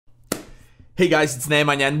Hey guys, it's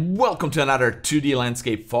Nemanja and welcome to another 2D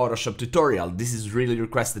landscape Photoshop tutorial. This is really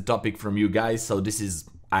requested topic from you guys, so this is,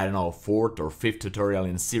 I don't know, 4th or 5th tutorial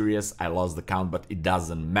in series. I lost the count, but it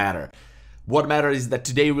doesn't matter. What matters is that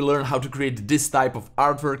today we learn how to create this type of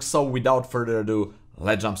artwork, so without further ado,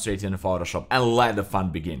 let's jump straight into Photoshop and let the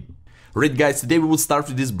fun begin. Alright guys, today we will start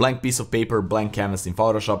with this blank piece of paper, blank canvas in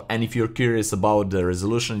Photoshop, and if you're curious about the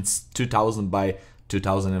resolution, it's 2000 by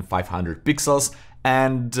 2500 pixels.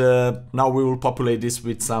 And now we will populate this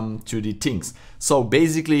with some 2D things. So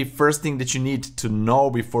basically, first thing that you need to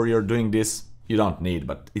know before you're doing this, you don't need,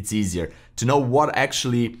 but it's easier to know what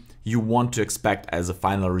actually you want to expect as a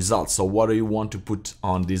final result. So what do you want to put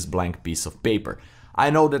on this blank piece of paper?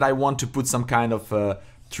 I know that I want to put some kind of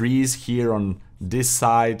trees here on this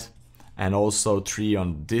side and also tree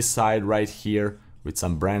on this side right here with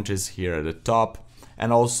some branches here at the top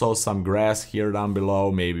and also some grass here down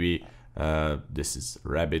below, maybe. This is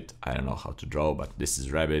rabbit, I don't know how to draw, but this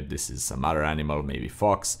is rabbit, this is some other animal, maybe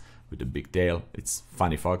fox with a big tail. It's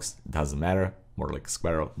funny fox, it doesn't matter, more like a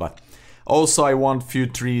squirrel. But also I want few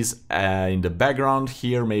trees in the background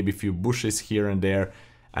here, maybe a few bushes here and there,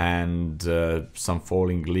 and some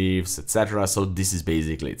falling leaves, etc. So this is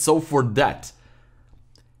basically it. So for that,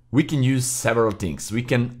 we can use several things. We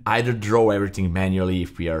can either draw everything manually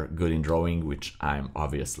if we are good in drawing, which I'm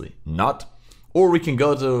obviously not. Or we can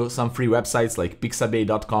go to some free websites like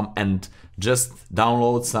pixabay.com and just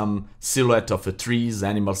download some silhouette of trees,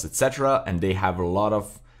 animals, etc. And they have a lot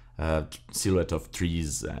of silhouette of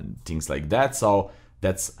trees and things like that. So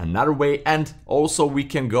that's another way. And also we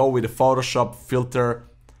can go with a Photoshop filter,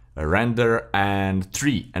 a render and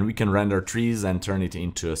tree. And we can render trees and turn it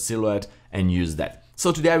into a silhouette and use that.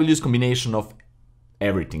 So today I will use combination of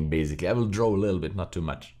everything basically. I will draw a little bit, not too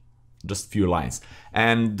much. Just few lines,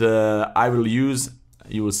 and I will use,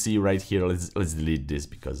 you will see right here, let's delete this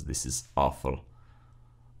because this is awful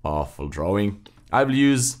drawing. I will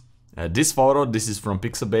use this photo. This is from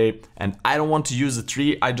Pixabay, and I don't want to use a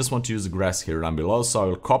tree, I just want to use the grass here down below. So I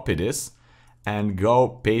will copy this and go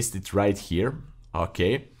paste it right here.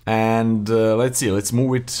 Okay, and let's see, let's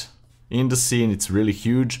move it in the scene. It's really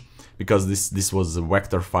huge because this was a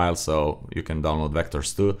vector file, so you can download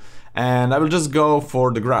vectors too. And I will just go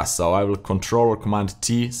for the grass, so I will Control or Command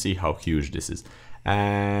T, see how huge this is.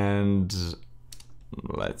 And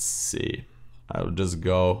let's see, I will just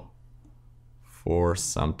go for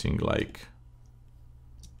something like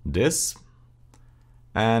this.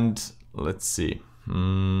 And let's see,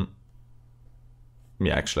 yeah,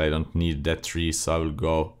 actually I don't need that tree, so I will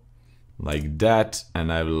go like that,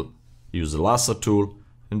 and I will use the lasso tool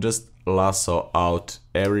and just lasso out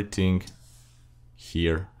everything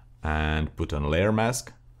here and put on layer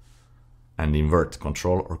mask and invert,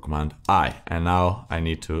 Control or Command I. And now I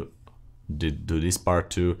need to do this part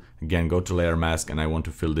too. Again, go to layer mask, and I want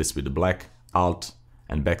to fill this with the black, Alt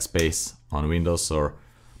and backspace on Windows, or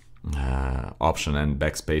Option and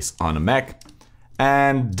backspace on a Mac.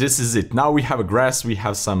 And this is it. Now we have a grass, we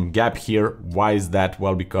have some gap here. Why is that?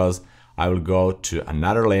 Well, because I will go to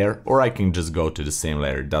another layer, or I can just go to the same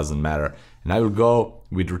layer, it doesn't matter. And I will go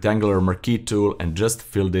with rectangular marquee tool and just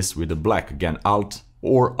fill this with the black. Again, Alt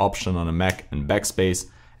or Option on a Mac and backspace,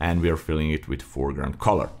 and we are filling it with foreground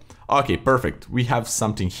color. Okay, perfect. We have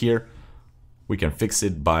something here. We can fix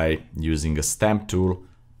it by using a stamp tool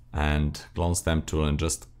and clone stamp tool and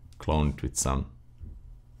just clone it with some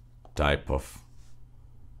type of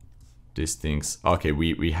these things. Okay,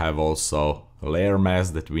 we have also a layer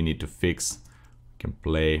mask that we need to fix. We can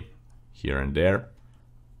play here and there.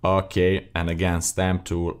 Okay, and again stamp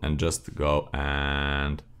tool and just go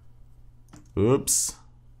and oops,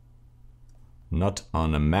 not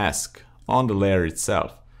on a mask, on the layer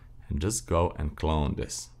itself, and just go and clone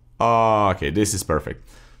this. Okay, this is perfect.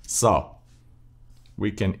 So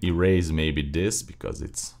we can erase maybe this because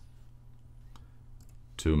it's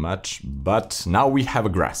too much, but now we have a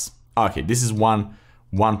grass. Okay, this is one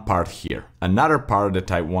part here. Another part that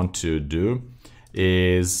I want to do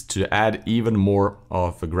is to add even more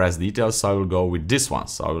of a grass detail, so I will go with this one.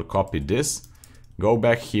 So I will copy this, go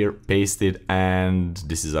back here, paste it, and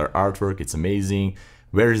this is our artwork. It's amazing.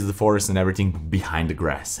 Where is the forest and everything? Behind the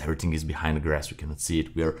grass. Everything is behind the grass. We cannot see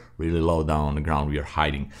it. We are really low down on the ground. We are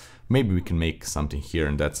hiding. Maybe we can make something here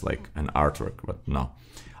and that's like an artwork, but no.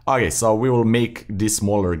 Okay, so we will make this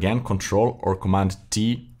smaller again. Control or Command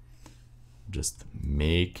T. Just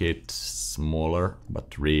make it smaller,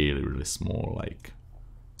 but really small, like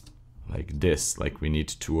this. Like we need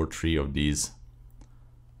 2 or 3 of these.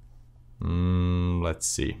 Let's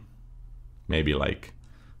see, maybe like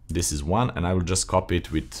this is one, and I will just copy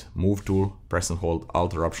it with Move tool, press and hold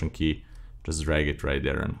Alt or Option key just drag it right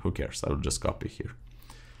there, and who cares? I will just copy here.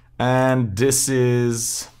 And this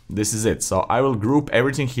is it. So I will group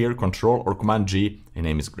everything here, Control or Command G, and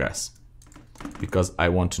name is grass, because I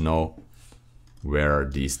want to know where are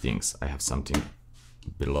these things. I have something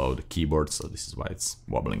below the keyboard, so this is why it's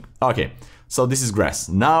wobbling. Okay, so this is grass.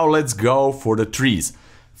 Now let's go for the trees.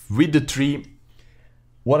 With the tree,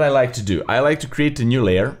 what I like to do, I like to create a new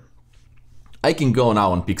layer. I can go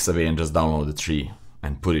now on Pixabay and just download the tree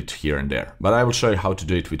and put it here and there. But I will show you how to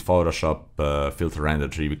do it with Photoshop, filter render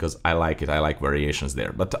tree, because I like it. I like variations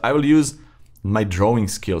there. But I will use my drawing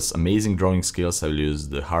skills, amazing drawing skills. I will use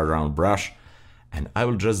the hard round brush, and I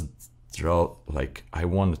will just draw, like, I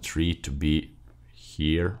want a tree to be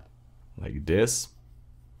here like this,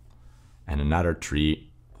 and another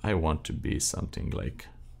tree I want to be something like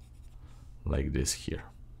this here.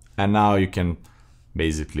 And now you can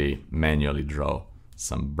basically manually draw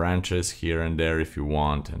some branches here and there if you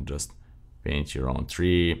want, and just paint your own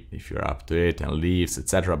tree if you're up to it, and leaves,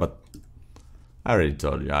 etc. But I already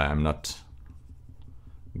told you I am not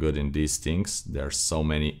good in these things. There are so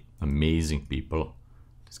many amazing people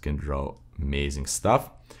that can draw amazing stuff.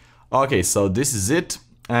 Okay, so this is it.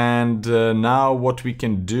 And now what we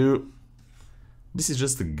can do, this is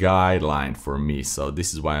just a guideline for me, so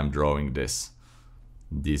this is why I'm drawing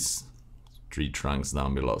these tree trunks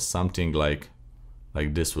down below. Something like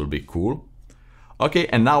this will be cool. Okay,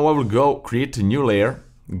 and now I will go create a new layer,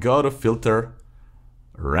 go to filter,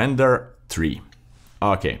 render tree.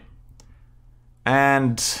 Okay,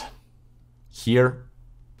 and here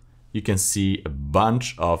you can see a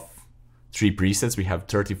bunch of tree presets. We have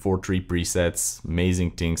 34 tree presets,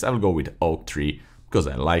 amazing things. I will go with oak tree because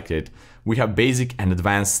I like it. We have basic and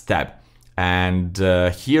advanced tab, and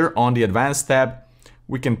here on the advanced tab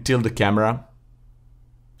we can tilt the camera.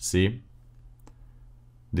 See,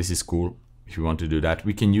 this is cool. If you want to do that,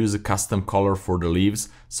 we can use a custom color for the leaves.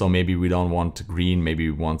 So maybe we don't want green, maybe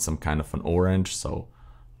we want some kind of an orange. So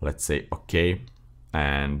let's say okay,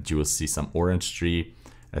 and you will see some orange tree,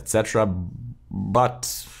 etc.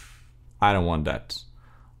 But I don't want that.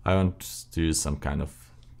 I want to use some kind of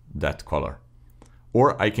that color.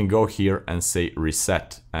 Or I can go here and say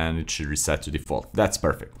reset, and it should reset to default. That's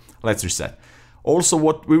perfect. Let's reset. Also,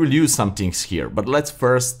 what we will use some things here, but let's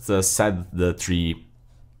first set the tree,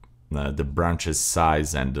 the branches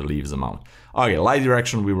size and the leaves amount. Okay, light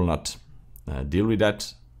direction, we will not deal with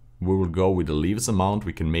that. We will go with the leaves amount.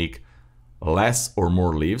 We can make less or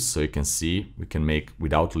more leaves, so you can see we can make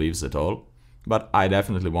without leaves at all. But I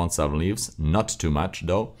definitely want some leaves, not too much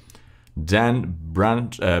though. Then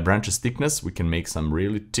branches thickness, we can make some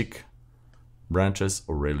really thick branches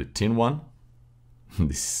or really thin one.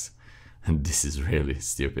 This is really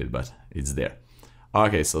stupid, but it's there.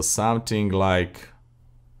 Okay, so something like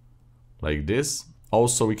this.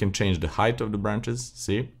 Also, we can change the height of the branches.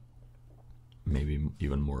 See, maybe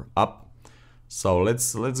even more up. So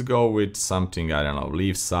let's go with something, I don't know,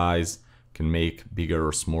 leaf size. Can make bigger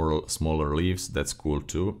or smaller leaves. That's cool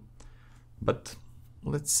too. But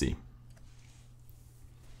let's see.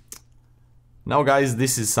 Now, guys,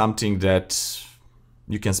 this is something that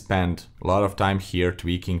you can spend a lot of time here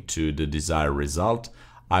tweaking to the desired result.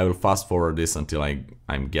 I will fast forward this until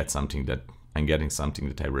I'm getting something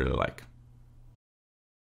that I really like.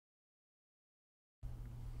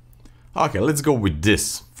 Okay, let's go with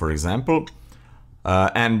this, for example.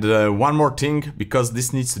 One more thing, because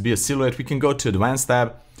this needs to be a silhouette, we can go to Advanced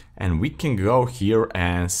tab and we can go here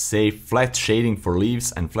and say flat shading for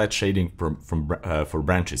leaves and flat shading for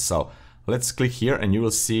branches. So let's click here and you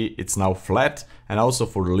will see it's now flat, and also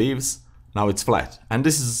for the leaves now it's flat. And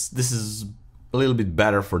this is a little bit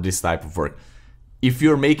better for this type of work. If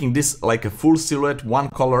you're making this like a full silhouette, one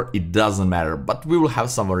color, it doesn't matter, but we will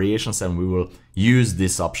have some variations and we will use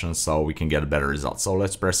this option so we can get a better result. So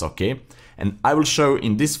let's press OK. And I will show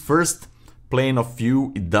in this first plane of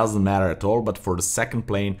view, it doesn't matter at all, but for the second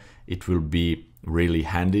plane, it will be really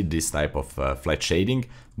handy, this type of flat shading.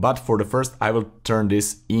 But for the first, I will turn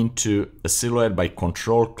this into a silhouette by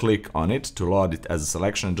control click on it to load it as a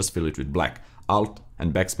selection and just fill it with black. Alt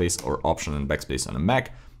and backspace or option and backspace on a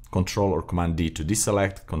Mac. Control or Command D to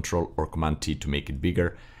deselect, Control or Command T to make it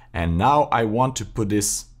bigger. And now I want to put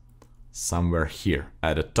this somewhere here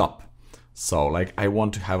at the top. So like I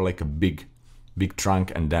want to have like a big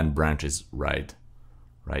trunk and then branches right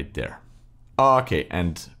there. Okay,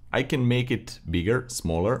 and I can make it bigger,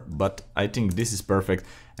 smaller, but I think this is perfect.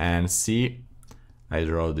 And see, I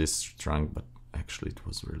draw this trunk, but actually it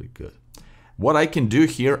was really good. What I can do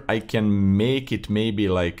here, I can make it maybe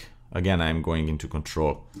like, again, I'm going into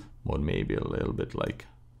control mode, maybe a little bit like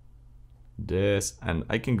this, and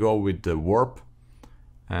I can go with the warp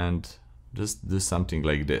and just do something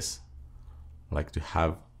like this. I like to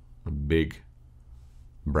have a big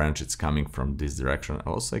branch. It's coming from this direction.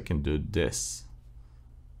 Also, I can do this.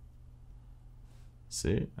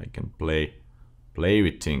 See, I can play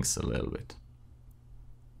with things a little bit.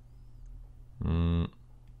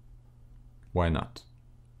 Why not?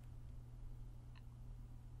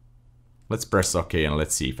 Let's press OK and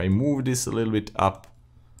let's see. If I move this a little bit up,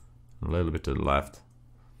 a little bit to the left,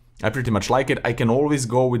 I pretty much like it. I can always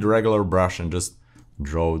go with regular brush and just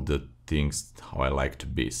draw the things how I like to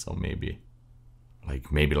be. So maybe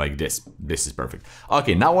like this. This is perfect.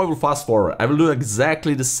 Okay, now I will fast forward. I will do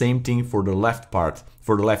exactly the same thing for the left part,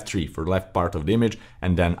 for the left tree, for the left part of the image,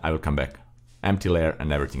 and then I will come back. Empty layer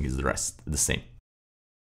and everything is the same.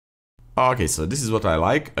 Okay, so this is what I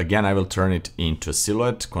like. Again, I will turn it into a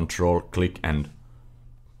silhouette, control, click and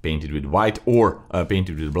paint it with white or paint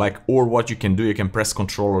it with black. Or what you can do, you can press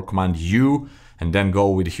Control or Command U and then go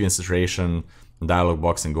with the hue and saturation dialog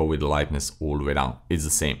box and go with the lightness all the way down. It's the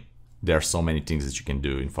same. There are so many things that you can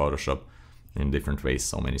do in Photoshop in different ways,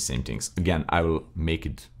 so many same things. Again, I will make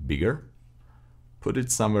it bigger, put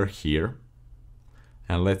it somewhere here,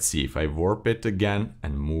 and let's see if I warp it again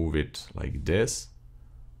and move it like this.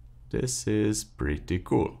 This is pretty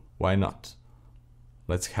cool. Why not?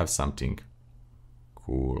 Let's have something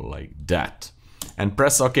cool like that. And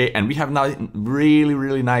press OK, and we have now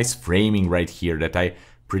really nice framing right here that I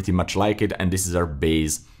pretty much like it, and this is our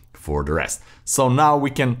base for the rest. So now we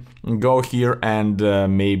can go here and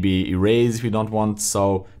maybe erase if we don't want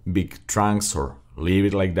so big trunks, or leave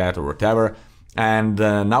it like that or whatever. And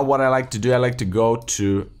now what I like to do, I like to go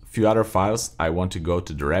to a few other files. I want to go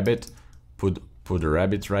to the rabbit, put the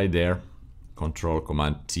rabbit right there, Control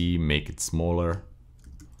Command T, make it smaller,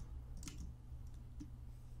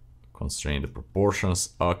 constrain the proportions.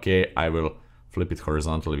 Okay, I will flip it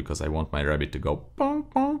horizontally because I want my rabbit to go pong,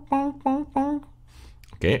 pong, pong, pong, pong.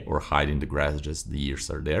 Okay, or hide in the grass, just the ears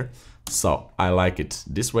are there. So I like it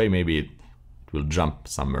this way, maybe it will jump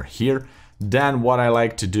somewhere here. Then what I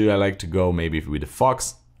like to do, I like to go maybe with a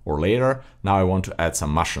fox or later. Now I want to add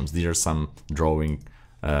some mushrooms. These are some drawing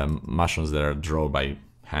mushrooms that are drawn by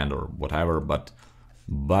hand or whatever, but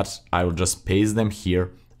I will just paste them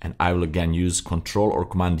here, and I will again use Control or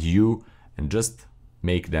Command U and just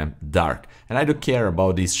make them dark. And I don't care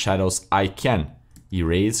about these shadows. I can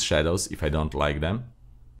erase shadows if I don't like them.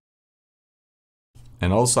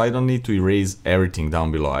 And also I don't need to erase everything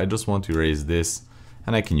down below. I just want to erase this,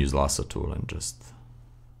 and I can use lasso tool and just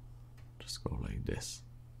go like this.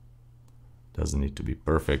 Doesn't need to be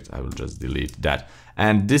perfect. I will just delete that.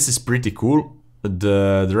 And this is pretty cool.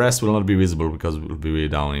 The rest will not be visible because it will be way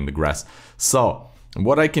down in the grass. So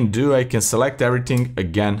what I can do, I can select everything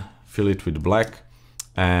again, fill it with black,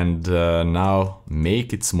 and now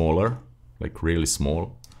make it smaller, like really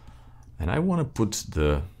small. And I want to put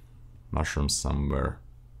the mushroom somewhere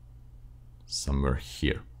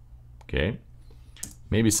here. Okay,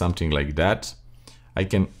 maybe something like that. I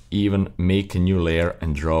can even make a new layer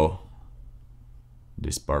and draw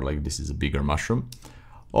this part like this is a bigger mushroom.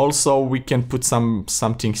 Also, we can put some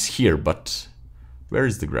things here, but where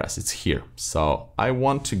is the grass? It's here. So I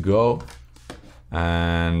want to go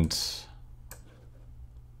and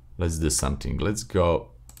let's do something. Let's go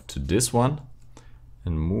to this one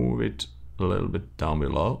and move it a little bit down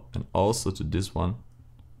below, and also to this one,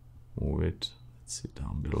 move it, let's see,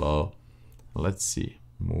 down below. Let's see,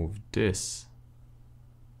 move this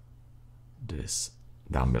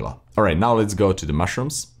down below. All right, now let's go to the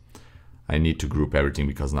mushrooms. I need to group everything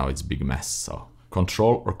because now it's a big mess. So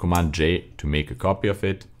Control or Command J to make a copy of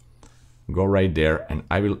it. Go right there, and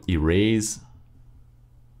I will erase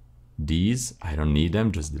these. I don't need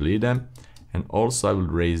them, just delete them. And also I will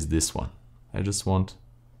erase this one. I just want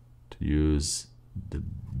to use the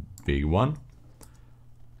big one.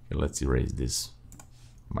 Okay, let's erase this.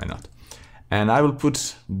 Why not? And I will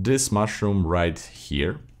put this mushroom right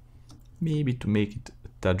here. Maybe to make it a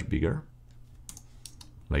touch bigger.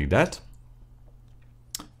 Like that.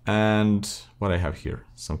 And what I have here,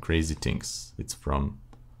 some crazy things. It's from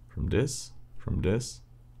this.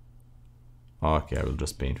 Okay, I will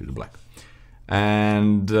just paint with black.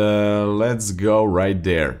 And let's go right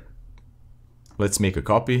there. Let's make a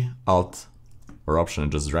copy, Alt or Option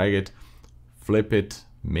and just drag it, flip it,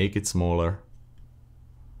 make it smaller.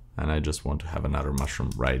 And I just want to have another mushroom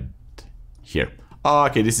right here.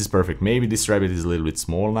 Okay, this is perfect. Maybe this rabbit is a little bit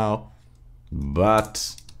small now,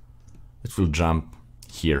 but it will jump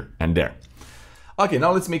here and there. Okay,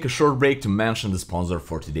 now let's make a short break to mention the sponsor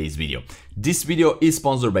for today's video. This video is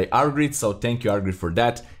sponsored by Argrid, so thank you Argrid for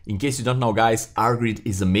that. In case you don't know guys, Argrid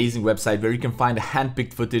is an amazing website where you can find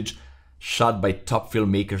handpicked footage shot by top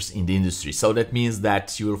filmmakers in the industry. So that means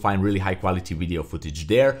that you will find really high quality video footage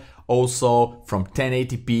there. Also from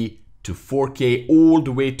 1080p to 4K all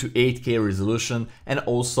the way to 8K resolution, and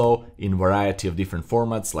also in variety of different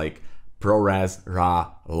formats like ProRes,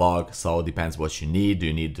 RAW, log, so it depends what you need. Do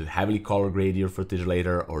you need to heavily color grade your footage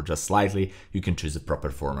later or just slightly? You can choose a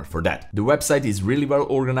proper format for that. The website is really well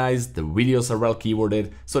organized, the videos are well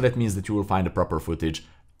keyworded, so that means that you will find the proper footage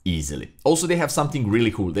easily. Also, they have something really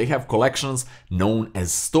cool. They have collections known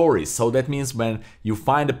as stories. So that means when you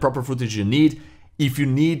find the proper footage you need, if you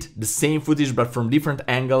need the same footage but from different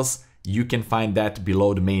angles, you can find that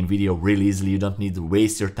below the main video really easily. You don't need to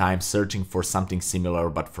waste your time searching for something similar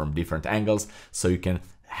but from different angles, so you can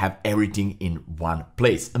have everything in one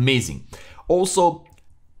place. Amazing. Also,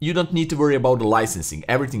 you don't need to worry about the licensing.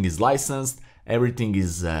 Everything is licensed, everything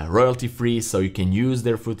is royalty free, so you can use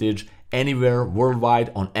their footage anywhere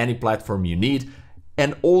worldwide on any platform you need.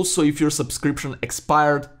 And also, if your subscription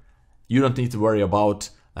expired, you don't need to worry about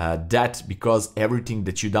that, because everything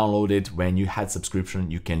that you downloaded when you had subscription,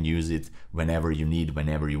 you can use it whenever you need,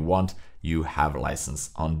 whenever you want. You have a license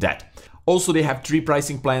on that. Also, they have 3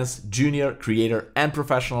 pricing plans: junior, creator, and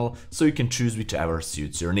professional, so you can choose whichever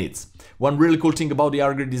suits your needs. One really cool thing about the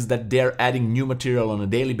art grid is that they're adding new material on a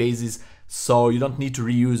daily basis, so you don't need to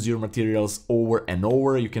reuse your materials over and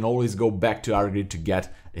over. You can always go back to art grid to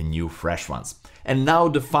get a new fresh ones. And now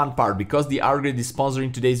the fun part, because the art grid is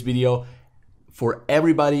sponsoring today's video, for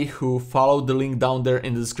everybody who followed the link down there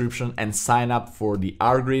in the description and sign up for the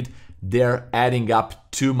art grid, they're adding up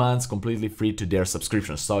 2 months completely free to their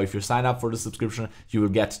subscription. So if you sign up for the subscription, you will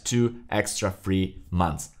get 2 extra free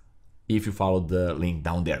months if you follow the link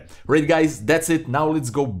down there. Right guys, that's it. Now let's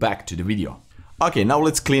go back to the video. Okay, now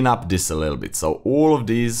let's clean up this a little bit. So all of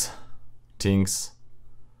these things,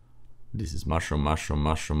 this is mushroom, mushroom,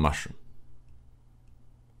 mushroom, mushroom.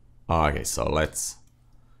 Okay, so let's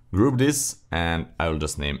group this, and I will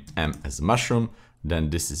just name M as mushroom. Then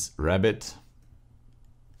this is rabbit,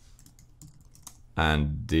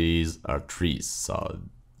 and these are trees. So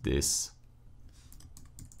this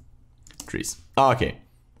trees. Okay,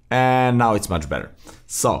 and now it's much better.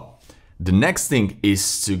 So the next thing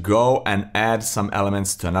is to go and add some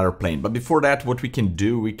elements to another plane. But before that, what we can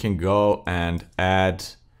do, we can go and add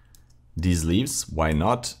these leaves. Why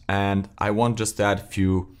not? And I want just to add a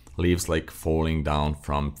few leaves like falling down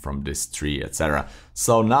from this tree, etc.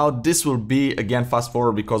 So now this will be, again, fast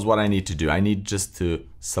forward, because what I need to do, I need just to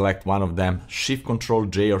select one of them, Shift Control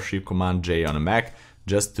J or Shift Command J on a Mac,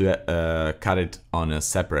 just to cut it on a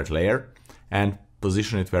separate layer and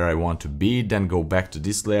position it where I want to be. Then go back to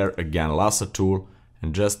this layer, again lasso tool,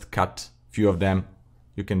 and just cut a few of them.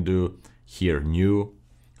 You can do here new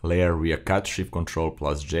layer via cut, Shift Control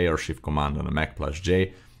plus J or Shift Command on a Mac plus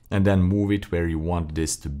J, and then move it where you want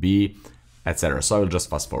this to be, etc. So I will just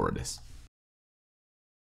fast forward this.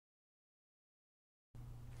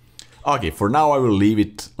 Okay, for now I will leave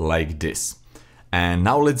it like this. And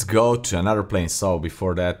now let's go to another plane. So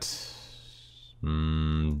before that,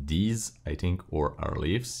 these, I think, or our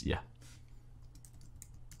leaves, yeah.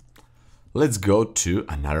 Let's go to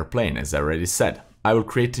another plane, as I already said. I will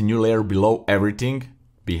create a new layer below everything,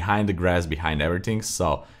 behind the grass, behind everything.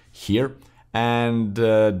 So here. And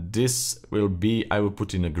this will be, I will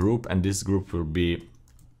put in a group, and this group will be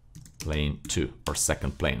plane 2 or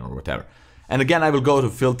second plane or whatever. And again, I will go to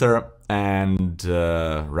filter and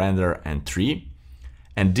render and 3.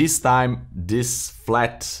 And this time, this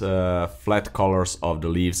flat colors of the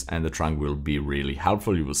leaves and the trunk will be really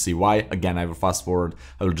helpful. You will see why. Again, I will fast forward.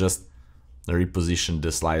 I will just reposition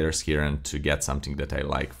the sliders here and to get something that I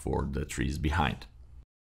like for the trees behind.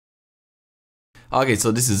 Okay,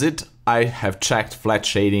 so this is it. I have checked flat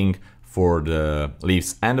shading for the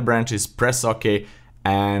leaves and the branches, press OK,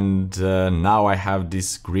 and now I have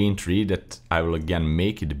this green tree that I will again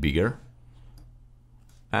make it bigger.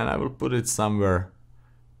 And I will put it somewhere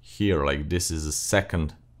here, like this is a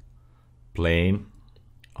second plane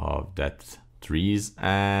of that trees,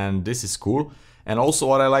 and this is cool. And also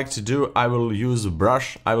what I like to do, I will use a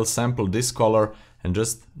brush, I will sample this color and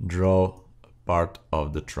just draw part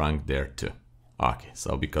of the trunk there too. Okay,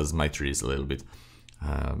 so because my tree is a little bit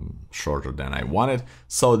shorter than I wanted.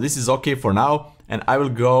 So this is okay for now, and I will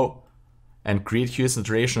go and create hue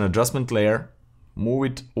saturation adjustment layer, move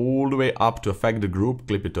it all the way up to affect the group,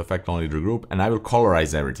 clip it to affect only the group, and I will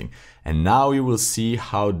colorize everything. And now you will see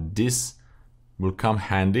how this will come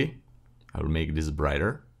handy. I will make this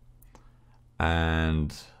brighter.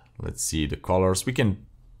 And let's see the colors.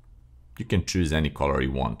 You can choose any color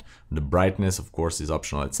you want. The brightness, of course, is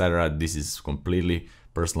optional, etc. This is completely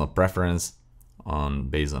personal preference.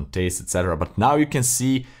 based on taste, etc. But now you can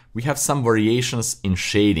see we have some variations in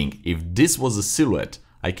shading. If this was a silhouette,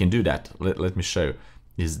 I can do that. Let me show you.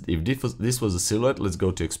 If this was a silhouette, let's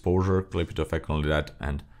go to exposure, clip it to effect, only that,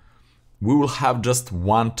 and we will have just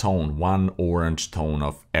one tone, one orange tone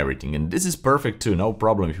of everything. And this is perfect too, no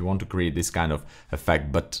problem if you want to create this kind of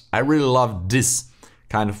effect. But I really love this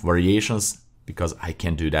kind of variations because I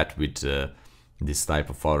can do that with this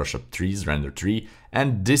type of Photoshop trees, render tree.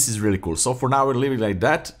 And this is really cool. So for now, we'll leave it like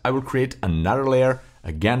that. I will create another layer,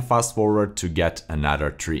 again, fast forward to get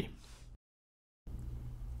another tree.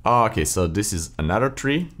 Okay, so this is another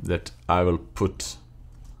tree that I will put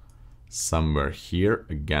somewhere here.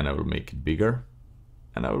 Again, I will make it bigger,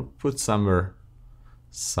 and I will put somewhere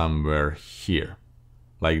here,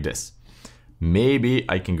 like this. Maybe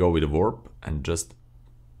I can go with a warp and just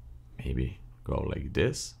maybe go like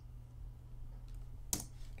this.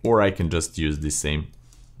 Or I can just use the same,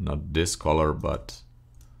 not this color, but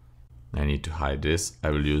I need to hide this. I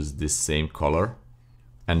will use this same color,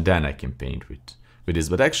 and then I can paint with this.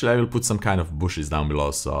 But actually I will put some kind of bushes down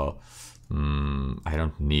below, so I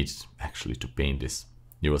don't need actually to paint this.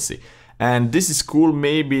 You will see. And this is cool.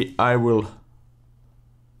 Maybe I will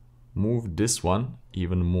move this one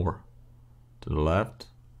even more to the left.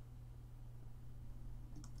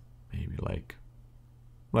 Maybe like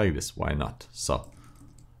this, why not? So,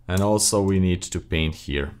 and also we need to paint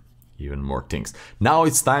here even more things. Now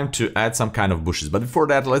it's time to add some kind of bushes, but before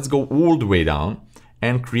that, let's go all the way down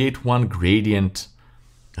and create one gradient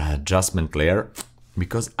adjustment layer,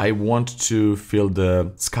 because I want to fill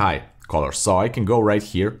the sky color. So I can go right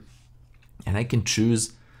here and I can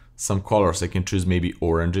choose some colors. I can choose maybe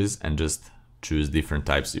oranges and just choose different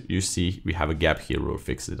types. You see we have a gap here, we'll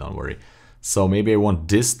fix it, don't worry. So maybe I want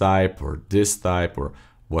this type or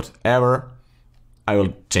whatever. I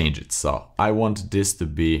will change it. So I want this to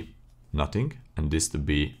be nothing and this to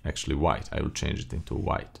be actually white. I will change it into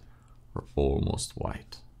white or almost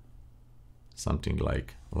white. Something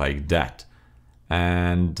like that.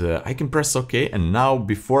 And I can press OK. And now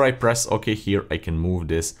before I press OK here, I can move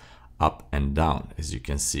this up and down, as you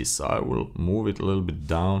can see. So I will move it a little bit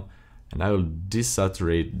down and I will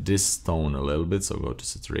desaturate this tone a little bit. So go to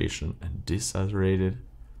saturation and desaturate it.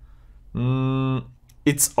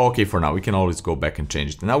 It's okay for now. We can always go back and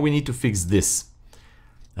change it. Now we need to fix this.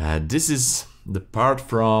 This is the part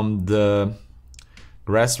from the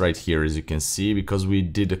grass right here, as you can see, because we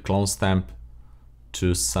did a clone stamp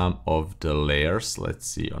to some of the layers. Let's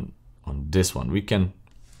see on this one. We can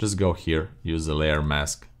just go here, use the layer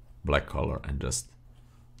mask, black color, and just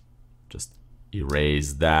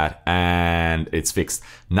erase that, and it's fixed.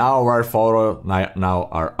 Now our photo, now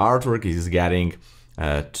our artwork is getting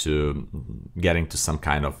to some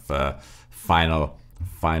kind of final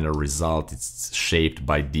result. It's shaped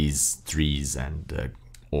by these trees and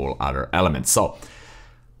all other elements. So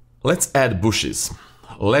let's add bushes.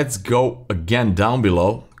 Let's go again down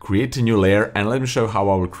below, create a new layer, and let me show you how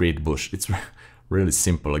I will create bush. It's really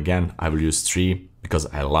simple. Again, I will use tree because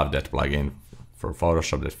I love that plugin for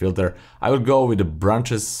Photoshop, that filter. I will go with the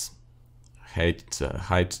branches height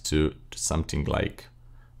to something like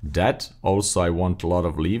that. Also, I want a lot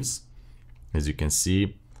of leaves, as you can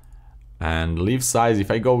see. And leaf size,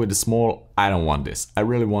 if I go with the small, I don't want this. I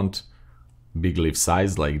really want big leaf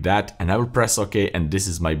size like that. And I will press OK, and this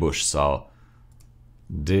is my bush. So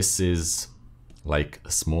this is like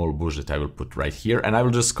a small bush that I will put right here. And I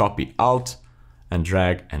will just copy Alt and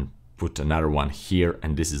drag and put another one here.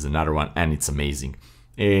 And this is another one, and it's amazing.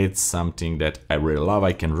 It's something that I really love.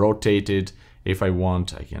 I can rotate it if I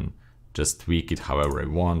want. I can just tweak it however I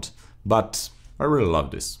want, but I really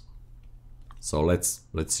love this. So let's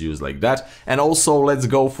use like that. And also let's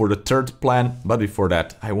go for the third plan, but before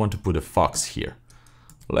that I want to put a fox here.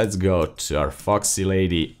 Let's go to our foxy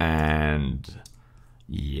lady, and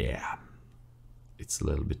yeah, it's a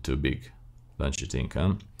little bit too big, don't you think,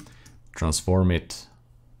 huh? Transform it,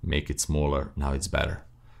 make it smaller. Now it's better.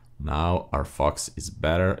 Now our fox is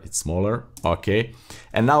better, it's smaller. Okay,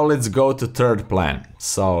 and now let's go to third plan.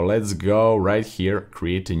 So let's go right here,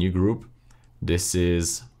 create a new group. This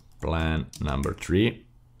is plan number 3,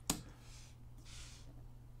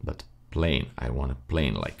 but plain. I want a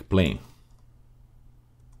plain, like plain.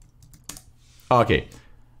 Okay,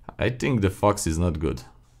 I think the fox is not good.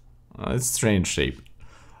 It's strange shape.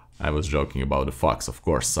 I was joking about the fox, of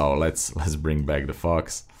course. So let's bring back the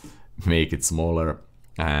fox, make it smaller.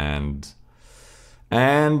 And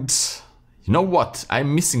you know what?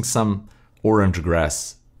 I'm missing some orange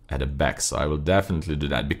grass at the back, so I will definitely do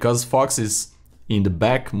that. Because fox is in the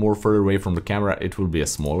back, more further away from the camera, it will be a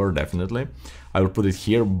smaller, definitely. I will put it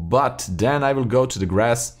here, but then I will go to the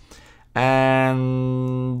grass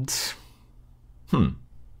And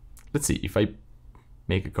let's see if I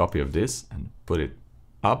make a copy of this and put it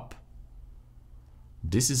up.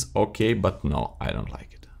 This is okay, but no, I don't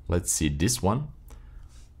like it. Let's see this one.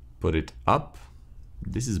 Put it up.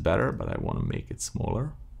 This is better, but I want to make it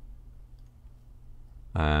smaller.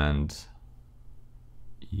 And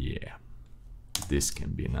yeah, this can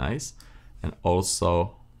be nice. And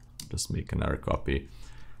also just make another copy.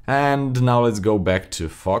 And now let's go back to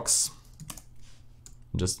Fox.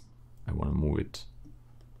 I want to move it.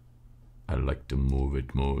 I'd like to move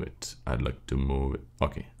it. I'd like to move it.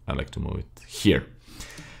 Okay, I'd like to move it here.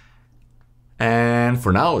 And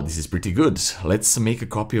for now, this is pretty good. Let's make a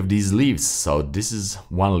copy of these leaves. So this is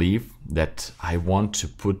one leaf that I want to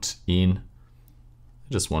put in. I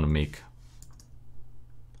just want to make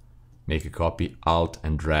a copy, Alt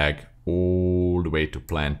and drag all the way to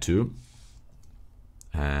plan 2.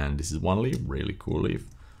 And this is one leaf, really cool leaf.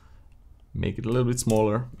 Make it a little bit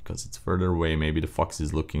smaller because it's further away. Maybe the fox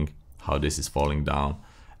is looking how this is falling down.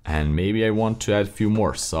 And maybe I want to add a few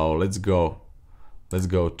more. So let's go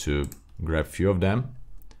to grab a few of them.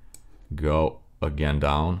 Go again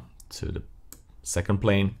down to the second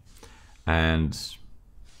plane. And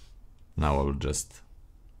now I will just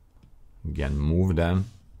again move them.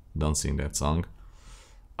 Don't sing that song.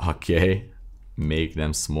 Okay, make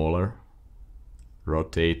them smaller.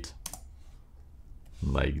 Rotate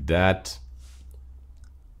like that.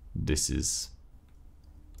 This is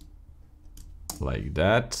like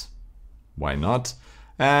that. Why not?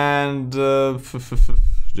 And do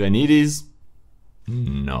I need these?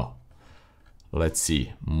 No. Let's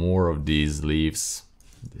see more of these leaves.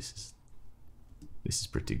 This is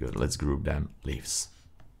pretty good. Let's group them.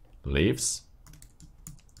 Leaves.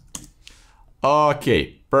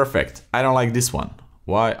 Okay, perfect. I don't like this one.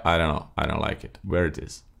 Why? I don't know. I don't like it. Where it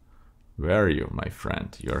is? Where are you, my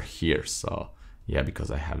friend? You're here. So yeah,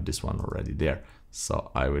 because I have this one already there.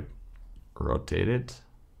 So I would rotate it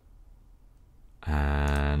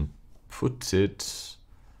and put it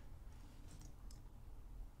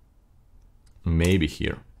maybe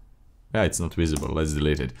here. Yeah, it's not visible. Let's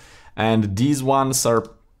delete it. And these ones are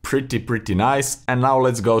pretty nice. And now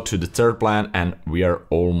let's go to the third plan and we are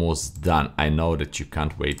almost done. I know that you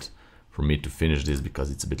can't wait for me to finish this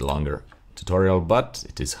because it's a bit longer tutorial, but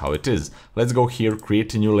it is how it is. Let's go here,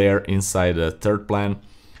 create a new layer inside the third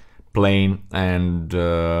plane, and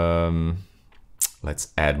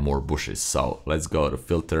let's add more bushes. So let's go to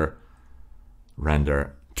filter,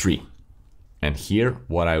 render 3. And here,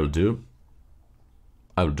 what I will do,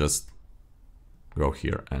 I will just go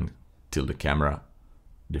here and tilt the camera,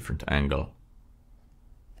 different angle.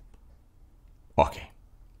 Okay.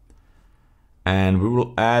 And we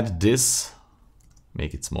will add this,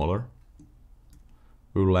 make it smaller.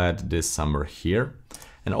 We will add this somewhere here.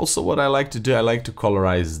 And also what I like to do, I like to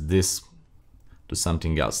colorize this to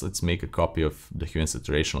something else. Let's make a copy of the hue and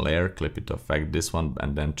saturation layer, clip it to affect this one,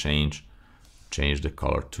 and then change the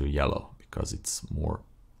color to yellow because it's more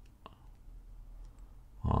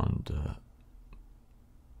on the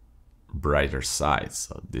brighter side.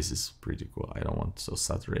 So this is pretty cool. I don't want so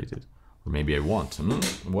saturated, or maybe I want.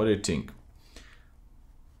 What do you think?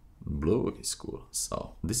 Blue is cool.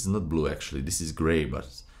 So this is not blue actually, this is gray,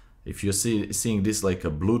 but if you're seeing this like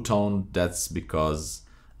a blue tone, that's because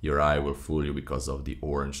your eye will fool you because of the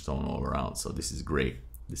orange tone all around. So this is gray,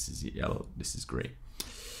 this is yellow, this is gray.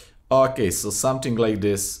 Okay, so something like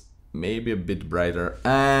this, maybe a bit brighter,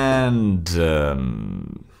 and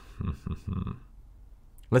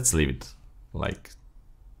let's leave it like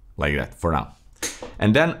that for now.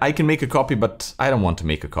 And then I can make a copy, but I don't want to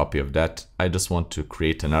make a copy of that. I just want to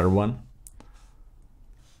create another one.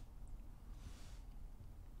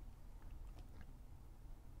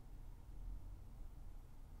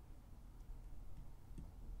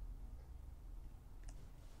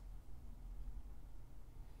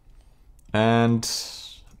 And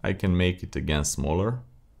I can make it again smaller.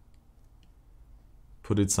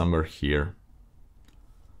 Put it somewhere here.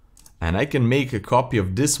 And I can make a copy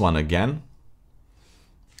of this one again.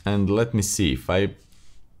 And let me see, if I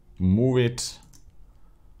move it,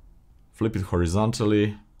 flip it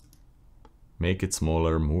horizontally, make it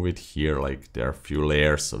smaller, move it here, like there are a few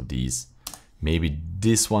layers of these. Maybe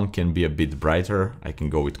this one can be a bit brighter. I can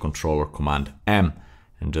go with Control or Command M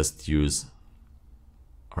and just use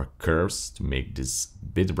our curves to make this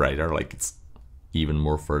bit brighter, like it's even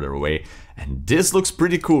more further away. And this looks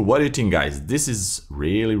pretty cool. What do you think, guys? This is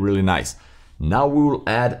really nice. Now we will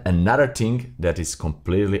add another thing that is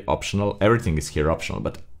completely optional. Everything is here optional,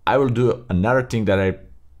 but I will do another thing that I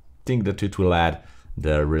think that it will add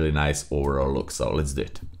the really nice overall look. So let's do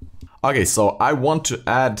it. Okay, so I want to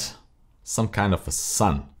add some kind of a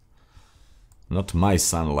sun. Not my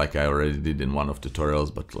sun like I already did in one of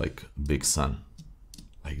tutorials, but like big sun.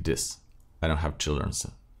 Like this. I don't have children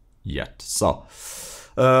yet. So,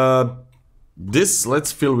 this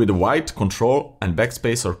let's fill with white, control and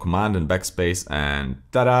backspace, or command and backspace, and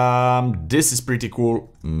ta-da! This is pretty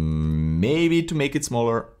cool. Maybe to make it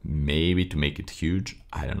smaller, maybe to make it huge,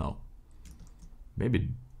 I don't know. Maybe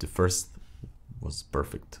the first was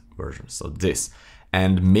perfect version, so this.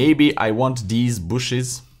 And maybe I want these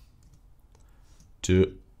bushes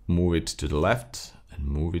to move it to the left and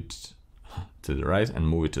move it to the right and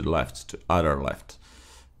move it to the left, to other left.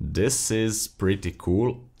 This is pretty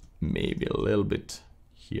cool. Maybe a little bit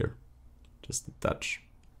here, just a touch,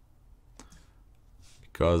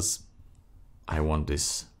 because I want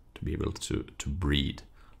this to be able to breathe,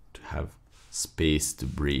 to have space to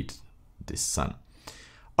breathe this sun.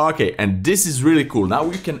 Okay, and this is really cool. Now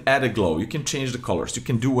we can add a glow, you can change the colors, you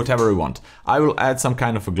can do whatever you want. I will add some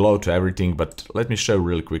kind of a glow to everything, but let me show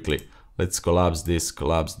really quickly. Let's collapse this,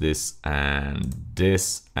 and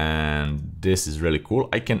this is really cool.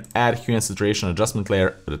 I can add hue and saturation adjustment layer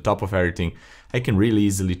at the top of everything. I can really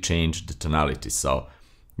easily change the tonality, so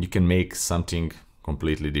you can make something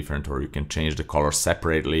completely different, or you can change the color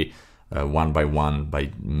separately, one by one,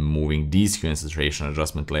 by moving these hue and saturation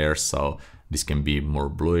adjustment layers. So this can be more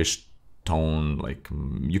bluish tone, like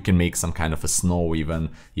you can make some kind of a snow even.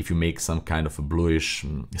 If you make some kind of a bluish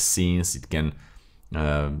scenes, it can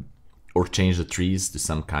or change the trees to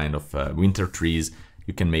some kind of winter trees.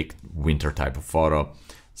 You can make winter type of photo.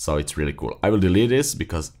 So it's really cool. I will delete this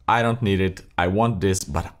because I don't need it. I want this,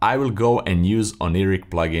 but I will go and use Oniric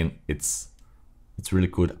plugin. It's really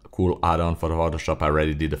cool add-on for Photoshop. I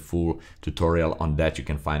already did a full tutorial on that. You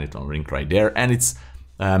can find it on link right there. And it's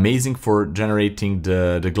amazing for generating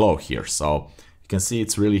the glow here. So you can see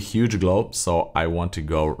it's really huge glow. So I want to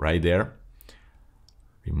go right there.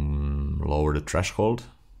 Lower the threshold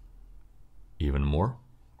even more,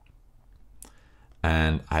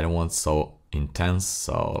 and I don't want so intense,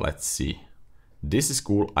 so let's see. This is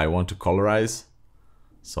cool. I want to colorize,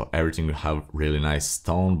 so everything will have really nice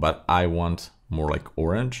tone, but I want more like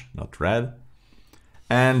orange, not red.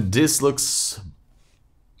 And this looks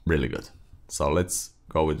really good, so let's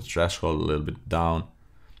go with the threshold a little bit down.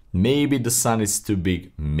 Maybe the sun is too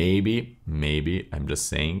big, maybe, I'm just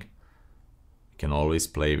saying. Can always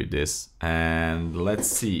play with this. And let's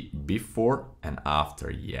see, before and after.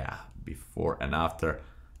 Yeah, before and after.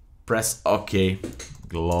 Press OK,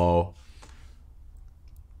 glow,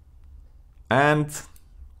 and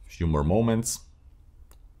a few more moments,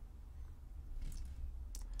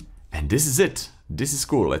 and this is it. This is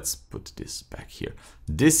cool. Let's put this back here.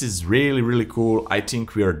 This is really cool. I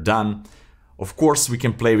think we are done. Of course we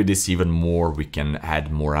can play with this even more. We can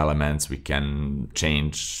add more elements, we can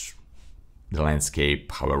change the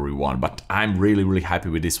landscape however we want, but I'm really happy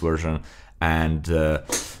with this version. And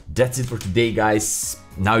that's it for today, guys.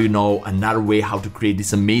 Now you know another way how to create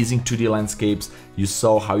these amazing 2D landscapes. You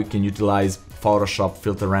saw how you can utilize Photoshop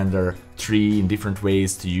filter render tree in different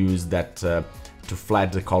ways to use that to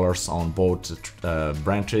flat the colors on both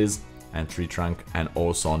branches and tree trunk, and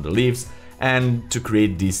also on the leaves, and to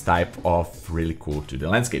create this type of really cool 2D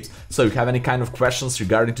landscapes. So if you have any kind of questions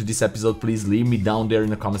regarding to this episode, please leave me down there in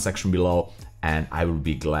the comment section below, and I will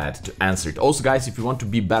be glad to answer it. Also, guys, if you want to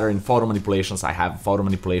be better in photo manipulations, I have a photo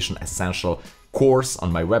manipulation essential course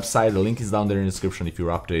on my website. The link is down there in the description. If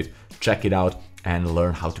you're up to it, check it out and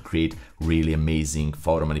learn how to create really amazing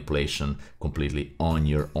photo manipulation completely on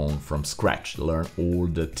your own from scratch. Learn all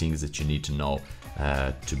the things that you need to know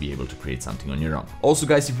to be able to create something on your own. Also,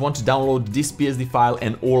 guys, if you want to download this PSD file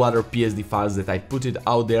and all other PSD files that I put it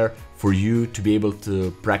out there for you to be able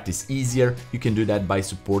to practice easier, you can do that by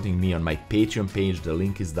supporting me on my Patreon page. The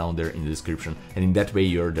link is down there in the description, and in that way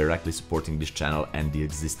you're directly supporting this channel and the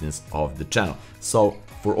existence of the channel. So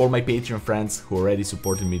for all my Patreon friends who already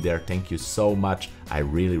supported me there, thank you so much. I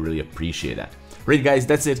really appreciate that. Right, guys,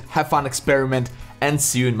 that's it. Have fun, experiment, and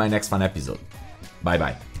see you in my next fun episode. Bye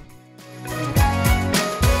bye.